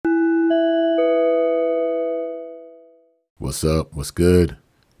What's up? What's good?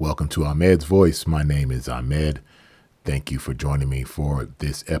 Welcome to Ahmed's Voice. My name is Ahmed. Thank you for joining me for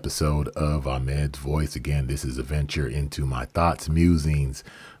this episode of Ahmed's Voice. Again, this is a venture into my thoughts, musings,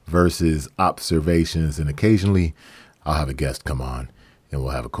 verses, observations, and occasionally I'll have a guest come on and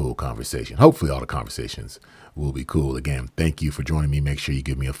we'll have a cool conversation. Hopefully all the conversations will be cool. Again, thank you for joining me. Make sure you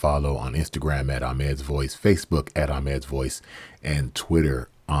give me a follow on Instagram at Ahmed's Voice, Facebook at Ahmed's Voice, and Twitter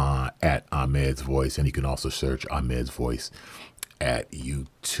at Ahmed's Voice. And you can also search Ahmed's Voice at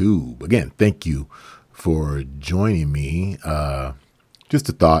YouTube. Again, thank you for joining me. Just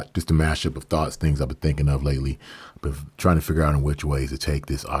a mashup of thoughts, things I've been thinking of lately. I've been trying to figure out in which ways to take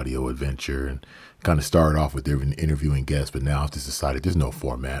this audio adventure, and kind of started off with interviewing guests, but now I've just decided there's no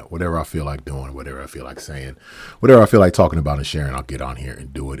format. Whatever I feel like doing, whatever I feel like saying, whatever I feel like talking about and sharing, I'll get on here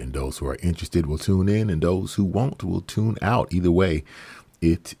and do it. And those who are interested will tune in, and those who won't will tune out. Either way,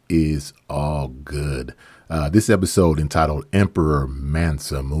 it is all good. This episode entitled Emperor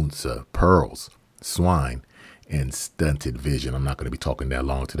Mansa Musa, Pearls, Swine, and Stunted Vision. I'm not going to be talking that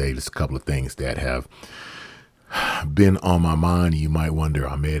long today. Just a couple of things that have been on my mind. You might wonder,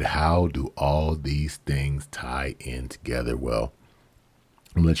 Ahmed, how do all these things tie in together? Well,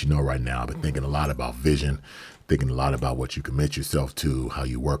 I'm going to let you know right now, I've been thinking a lot about vision, thinking a lot about what you commit yourself to, how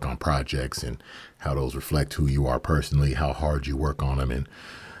you work on projects, and how those reflect who you are personally, how hard you work on them, and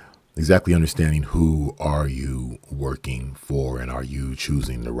exactly understanding who are you working for, and are you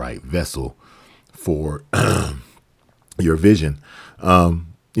choosing the right vessel for your vision.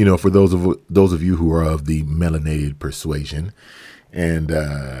 For those of you who are of the melanated persuasion, and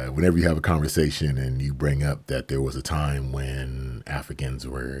whenever you have a conversation and you bring up that there was a time when Africans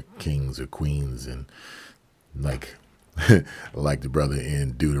were kings or queens, and like the brother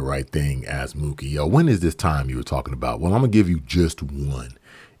in Do the Right Thing asked Mookie, yo, when is this time you were talking about? Well, I'm gonna give you just one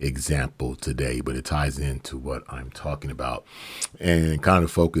example today, but it ties into what I'm talking about, and kind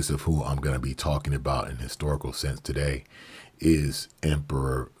of focus of who I'm going to be talking about in historical sense today is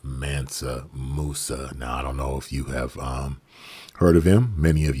Emperor Mansa Musa. Now, I don't know if you have heard of him.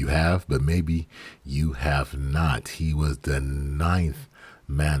 Many of you have, but maybe you have not. He was the ninth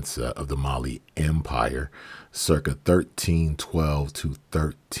Mansa of the Mali Empire, circa 1312 to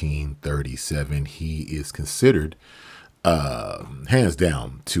 1337. He is considered hands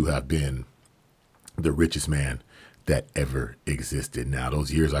down to have been the richest man that ever existed. Now,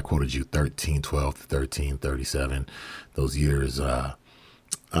 those years I quoted you, 1312 to 1337, those years were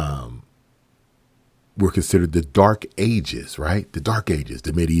considered the Dark Ages, right? The Dark Ages,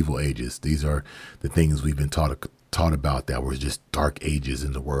 the medieval ages. These are the things we've been taught about, that were just dark ages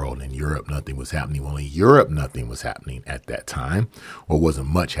in the world. In Europe, nothing was happening. Well, in Europe, nothing was happening at that time, or wasn't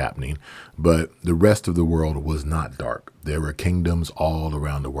much happening, but the rest of the world was not dark. There were kingdoms all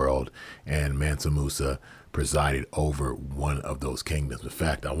around the world, and Mansa Musa presided over one of those kingdoms. In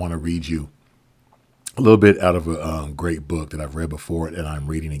fact, I want to read you a little bit out of a great book that I've read before and I'm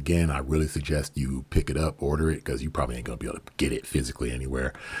reading again. I really suggest you pick it up, order it, because you probably ain't going to be able to get it physically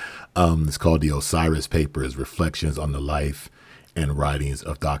anywhere. It's called The Osiris Papers, Reflections on the Life and Writings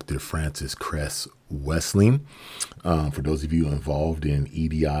of Dr. Francis Cress Welsing. For those of you involved in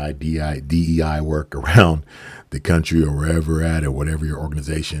EDI, DEI work around the country or wherever at, or whatever your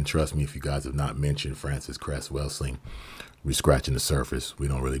organization, trust me, if you guys have not mentioned Francis Cress Welsing, we're scratching the surface. We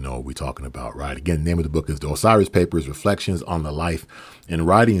don't really know what we're talking about, right? Again, the name of the book is The Osiris Papers, Reflections on the Life and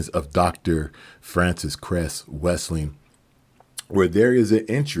Writings of Dr. Francis Cress Welsing, where there is an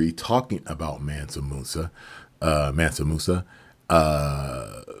entry talking about Mansa Musa,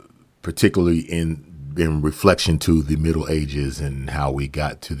 particularly in reflection to the Middle Ages and how we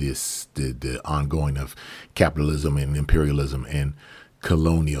got to this, the ongoing of capitalism and imperialism and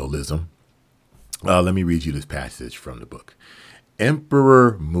colonialism. Let me read you this passage from the book.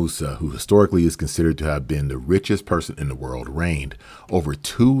 Emperor Musa, who historically is considered to have been the richest person in the world, reigned over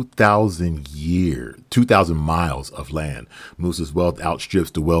 2,000 miles of land. Musa's wealth outstrips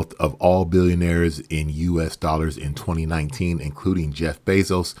the wealth of all billionaires in U.S. dollars in 2019, including Jeff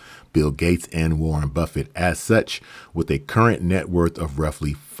Bezos, Bill Gates, and Warren Buffett. As such, with a current net worth of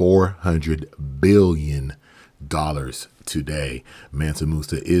roughly $400 billion today, Mansa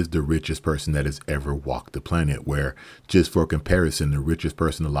Musa is the richest person that has ever walked the planet, where, just for comparison, the richest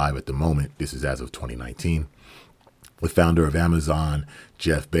person alive at the moment, this is as of 2019, the founder of Amazon,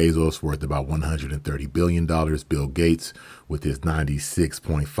 Jeff Bezos, worth about $130 billion. Bill Gates, with his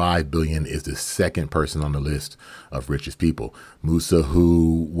 $96.5 billion, is the second person on the list of richest people. Musa,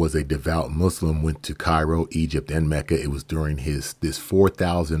 who was a devout Muslim, went to Cairo, Egypt, and Mecca. It was during this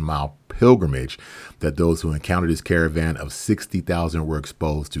 4,000-mile pilgrimage that those who encountered his caravan of 60,000 were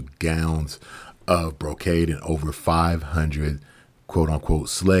exposed to gowns of brocade and over 500 quote unquote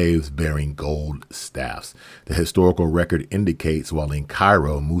slaves bearing gold staffs. The historical record indicates while in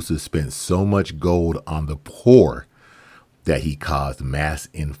Cairo, Musa spent so much gold on the poor that he caused mass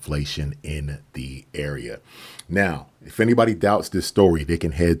inflation in the area. Now, if anybody doubts this story, they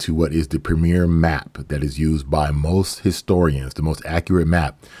can head to what is the premier map that is used by most historians, the most accurate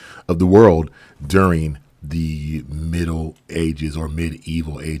map of the world during the Middle Ages or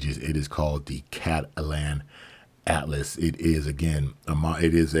medieval ages. It is called the Catalan Atlas. It is, again,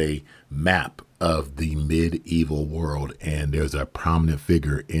 it is a map of the medieval world, and there's a prominent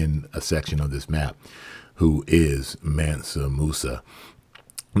figure in a section of this map who is Mansa Musa.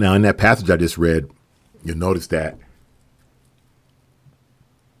 Now, in that passage I just read, you'll notice that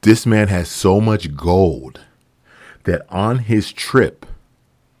this man has so much gold that on his trip,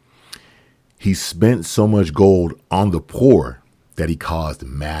 he spent so much gold on the poor that he caused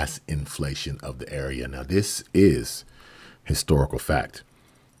mass inflation of the area. Now, this is historical fact.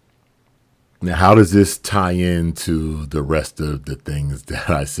 Now, how does this tie into the rest of the things that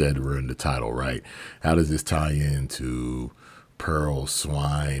I said were in the title, right? How does this tie into pearls,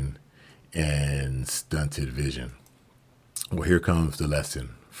 swine, and stunted vision? Well, here comes the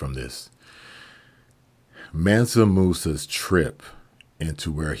lesson from this. Mansa Musa's trip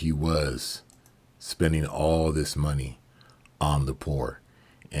into where he was spending all this money on the poor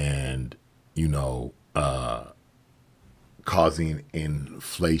and, causing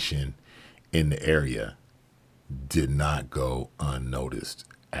inflation in the area did not go unnoticed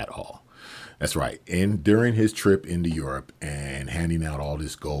at all. That's right. And during his trip into Europe and handing out all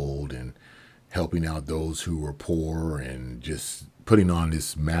this gold and helping out those who were poor and just putting on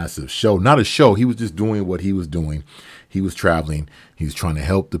this massive show, not a show. He was just doing what he was doing. He was traveling. He was trying to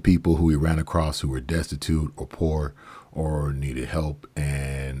help the people who he ran across who were destitute or poor or needed help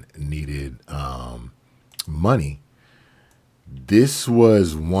and needed money. This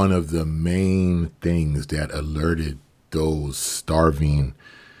was one of the main things that alerted those starving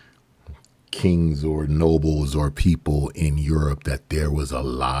kings or nobles or people in Europe that there was a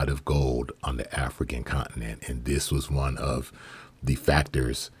lot of gold on the African continent. And this was one of the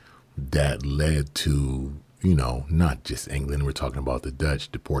factors that led to, not just England. We're talking about the Dutch,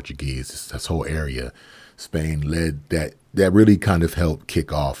 the Portuguese, this whole area, Spain led that really kind of helped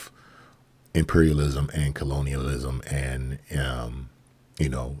kick off imperialism and colonialism and,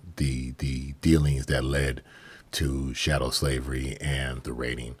 the dealings that led to chattel slavery and the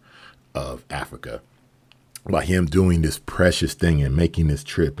raiding of Africa. By him doing this precious thing and making this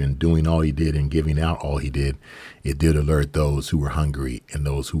trip and doing all he did and giving out all he did, it did alert those who were hungry and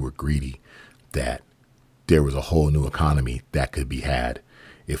those who were greedy that there was a whole new economy that could be had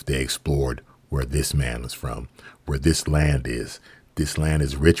if they explored where this man was from, where this land is. This land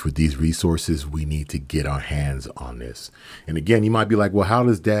is rich with these resources. We need to get our hands on this. And again, you might be like, well, how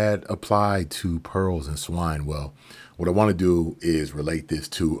does that apply to pearls and swine? Well, what I want to do is relate this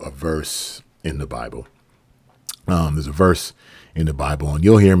to a verse in the Bible. There's a verse in the Bible, and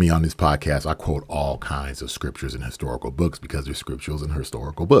you'll hear me on this podcast. I quote all kinds of scriptures and historical books because they're scriptures and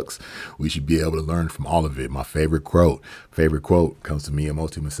historical books. We should be able to learn from all of it. My favorite quote comes to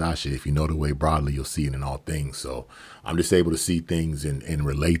Miyamoto Musashi. If you know the way broadly, you'll see it in all things. So I'm just able to see things and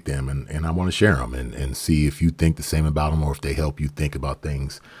relate them, and I want to share them and see if you think the same about them or if they help you think about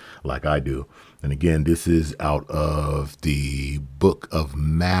things like I do. And again, this is out of the book of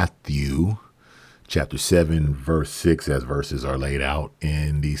Matthew, chapter 7, verse 6, as verses are laid out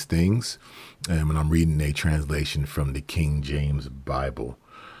in these things. And when I'm reading a translation from the King James Bible,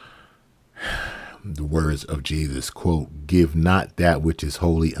 the words of Jesus, quote, "Give not that which is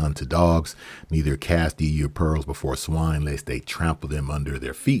holy unto dogs, neither cast ye your pearls before swine, lest they trample them under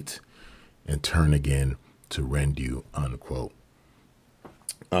their feet and turn again to rend you," unquote.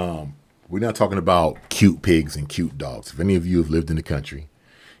 We're not talking about cute pigs and cute dogs. If any of you have lived in the country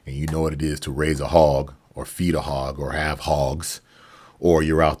and you know what it is to raise a hog or feed a hog or have hogs, or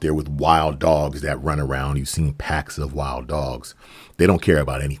you're out there with wild dogs that run around, you've seen packs of wild dogs. They don't care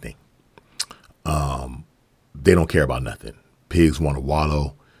about anything. They don't care about nothing. Pigs want to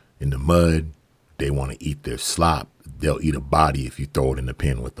wallow in the mud. They want to eat their slop. They'll eat a body if you throw it in the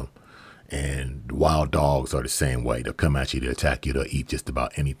pen with them. And wild dogs are the same way. They'll come at you, they'll attack you, they'll eat just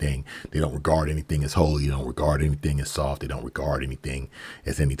about anything. They don't regard anything as holy. They don't regard anything as soft. They don't regard anything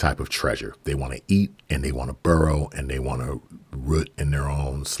as any type of treasure. They want to eat and they want to burrow and they want to root in their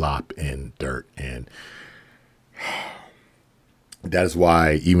own slop and dirt. And that is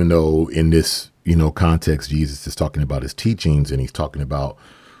why, even though in this, context, Jesus is talking about his teachings and he's talking about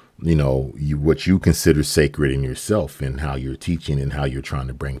what you consider sacred in yourself and how you're teaching and how you're trying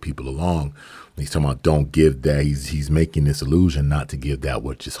to bring people along. He's talking about don't give that. He's making this illusion not to give that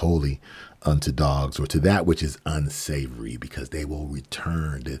which is holy unto dogs, or to that which is unsavory, because they will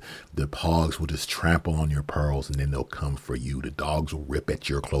return. The hogs will just trample on your pearls, and then they'll come for you. The dogs will rip at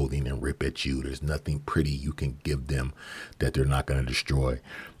your clothing and rip at you. There's nothing pretty you can give them that they're not going to destroy.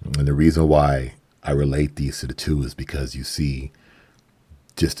 And the reason why I relate these to the two is because you see,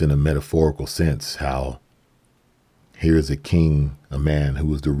 just in a metaphorical sense, how here's a king, a man who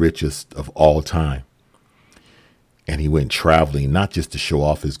was the richest of all time. And he went traveling, not just to show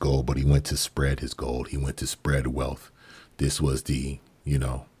off his gold, but he went to spread his gold. He went to spread wealth. This was these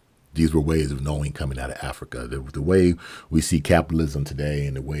were ways of knowing coming out of Africa. The way we see capitalism today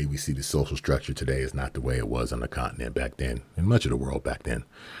and the way we see the social structure today is not the way it was on the continent back then, and much of the world back then.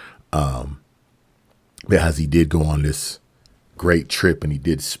 As he did go on this great trip and he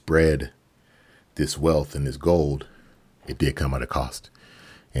did spread this wealth and this gold, it did come at a cost.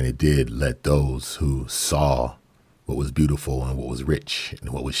 And it did let those who saw what was beautiful and what was rich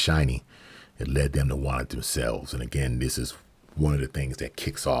and what was shiny, it led them to want it themselves. And again, this is one of the things that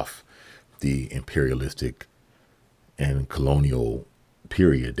kicks off the imperialistic and colonial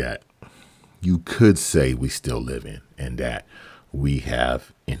period that you could say we still live in, and that we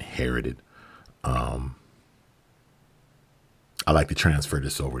have inherited. I like to transfer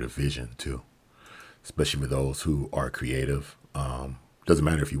this over to vision too, especially for those who are creative. Doesn't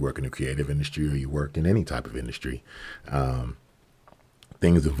matter if you work in the creative industry or you work in any type of industry.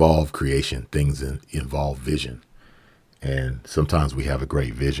 Things involve creation. Things involve vision. And sometimes we have a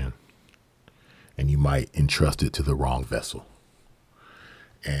great vision, and you might entrust it to the wrong vessel.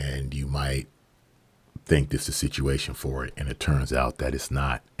 And you might think this is a situation for it, and it turns out that it's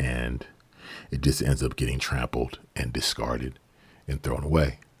not. And it just ends up getting trampled and discarded and thrown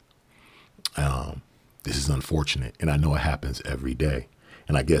away. This is unfortunate, and I know it happens every day.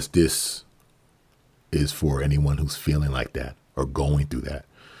 And I guess this is for anyone who's feeling like that or going through that.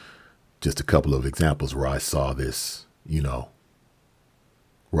 Just a couple of examples where I saw this,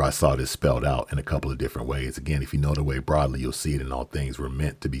 where I saw this spelled out in a couple of different ways. Again, if you know the way broadly, you'll see it in all things. We're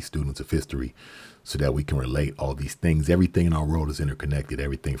meant to be students of history so that we can relate all these things. Everything in our world is interconnected,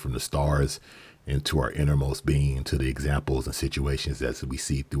 everything from the stars into our innermost being to the examples and situations that we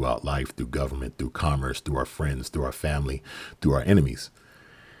see throughout life, through government, through commerce, through our friends, through our family, through our enemies.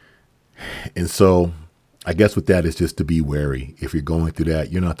 And so I guess with that is just to be wary. If you're going through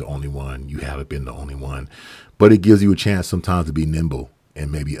that, you're not the only one. You haven't been the only one. But it gives you a chance sometimes to be nimble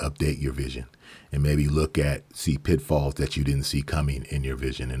and maybe update your vision and maybe see pitfalls that you didn't see coming in your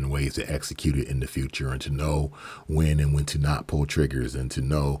vision and ways to execute it in the future, and to know when and when to not pull triggers, and to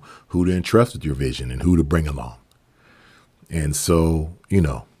know who to entrust with your vision and who to bring along. And so,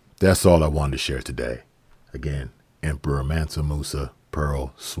 that's all I wanted to share today. Again, Emperor Mansa Musa,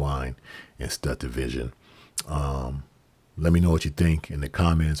 Pearl, Swine, and Stud Division. Let me know what you think in the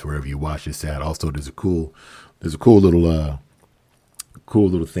comments wherever you watch this at. Also, there's a cool little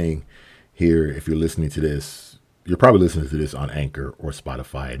thing here. If you're listening to this, you're probably listening to this on Anchor or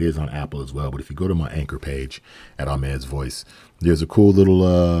Spotify. It is on Apple as well. But if you go to my Anchor page at Ahmed's Voice, there's a cool little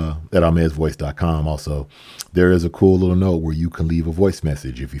at ahmedsvoice.com. Also, there is a cool little note where you can leave a voice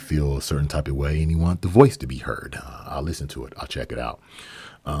message if you feel a certain type of way and you want the voice to be heard. I'll listen to it. I'll check it out.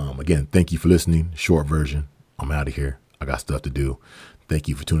 Again, thank you for listening. Short version. I'm out of here. I got stuff to do. Thank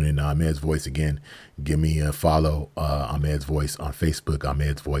you for tuning in to Ahmed's Voice. Again, give me a follow, Ahmed's Voice on Facebook,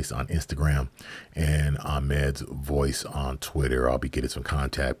 Ahmed's Voice on Instagram, and Ahmed's Voice on Twitter. I'll be getting some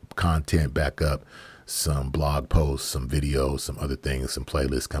content back up, some blog posts, some videos, some other things, some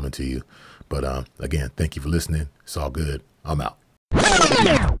playlists coming to you. But again, thank you for listening. It's all good. I'm out.